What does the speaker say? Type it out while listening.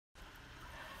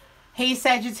Hey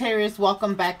Sagittarius,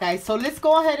 welcome back guys. So let's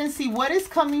go ahead and see what is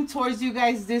coming towards you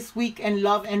guys this week in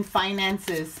love and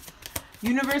finances.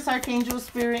 Universe, Archangel,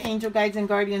 Spirit, Angel, Guides, and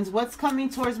Guardians. What's coming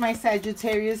towards my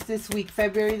Sagittarius this week,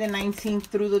 February the 19th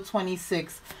through the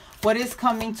 26th? What is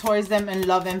coming towards them in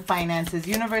love and finances?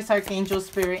 Universe, Archangel,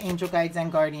 Spirit, Angel, Guides, and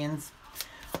Guardians.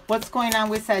 What's going on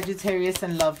with Sagittarius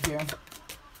and love here?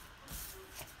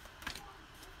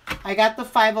 I got the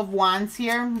 5 of Wands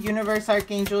here. Universe,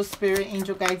 Archangel, Spirit,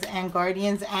 Angel, Guides, and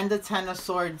Guardians. And the 10 of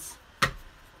Swords.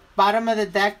 Bottom of the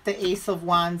deck, the Ace of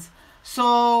Wands.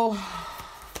 So,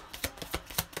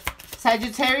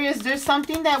 Sagittarius, there's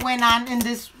something that went on in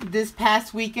this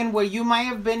past weekend where you might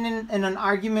have been in an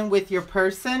argument with your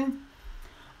person.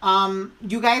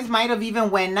 You guys might have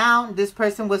even went out. This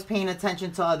person was paying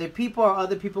attention to other people, or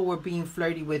other people were being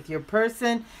flirty with your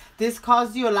person. This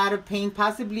caused you a lot of pain,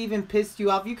 possibly even pissed you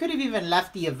off. You could have even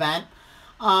left the event.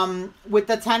 With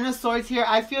the 10 of Swords here,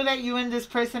 I feel that you and this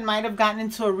person might have gotten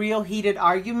into a real heated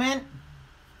argument.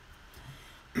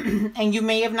 And you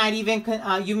may have not even,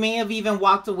 you may have even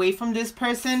walked away from this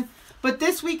person. But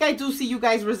this week, I do see you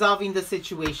guys resolving the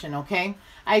situation, okay?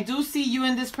 I do see you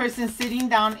and this person sitting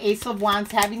down, Ace of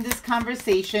Wands, having this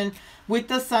conversation with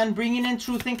the Sun, bringing in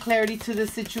truth and clarity to the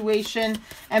situation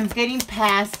and getting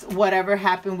past whatever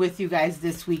happened with you guys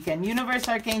this weekend. Universe,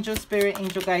 Archangel, Spirit,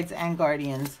 Angel, Guides, and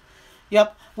Guardians.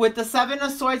 Yep. With the 7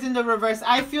 of Swords in the reverse,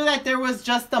 I feel that there was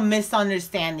just a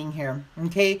misunderstanding here,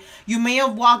 okay? You may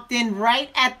have walked in right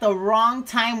at the wrong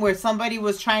time where somebody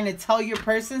was trying to tell your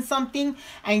person something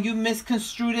and you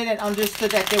misconstrued it and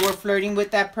understood that they were flirting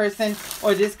with that person,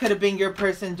 or this could have been your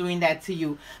person doing that to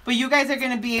you. But you guys are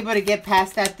going to be able to get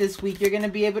past that this week. You're going to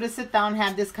be able to sit down,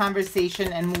 have this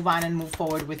conversation, and move on and move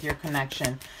forward with your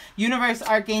connection. Universe,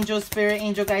 Archangel, Spirit,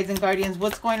 Angel, Guides, and Guardians.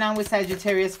 What's going on with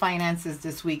Sagittarius finances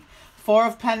this week? 4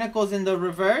 of Pentacles in the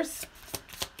reverse.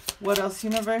 What else,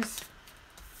 Universe?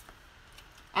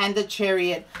 And the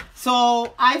Chariot.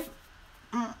 So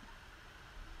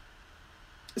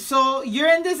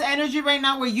you're in this energy right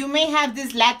now where you may have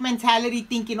this lack mentality,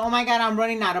 thinking, oh my God, I'm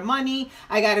running out of money.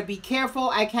 I got to be careful.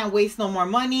 I can't waste no more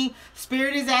money.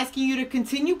 Spirit is asking you to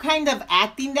continue kind of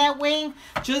acting that way,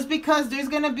 just because there's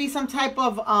going to be some type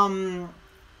of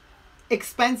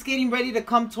expense getting ready to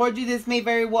come towards you. This may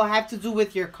very well have to do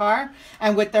with your car.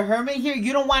 And with the Hermit here,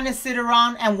 you don't want to sit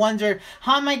around and wonder,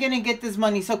 how am I going to get this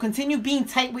money? So continue being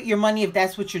tight with your money if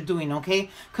that's what you're doing, okay?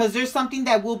 Because there's something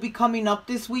that will be coming up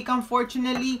this week,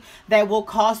 unfortunately, that will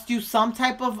cost you some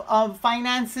type of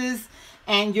finances.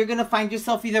 And you're going to find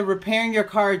yourself either repairing your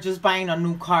car or just buying a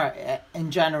new car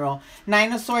in general.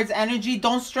 9 of Swords energy.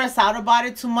 Don't stress out about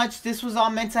it too much. This was all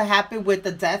meant to happen with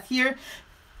the Death here.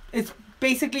 It's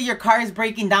basically your car is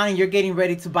breaking down and you're getting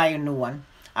ready to buy a new one.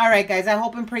 All right, guys. I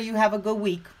hope and pray you have a good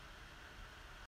week.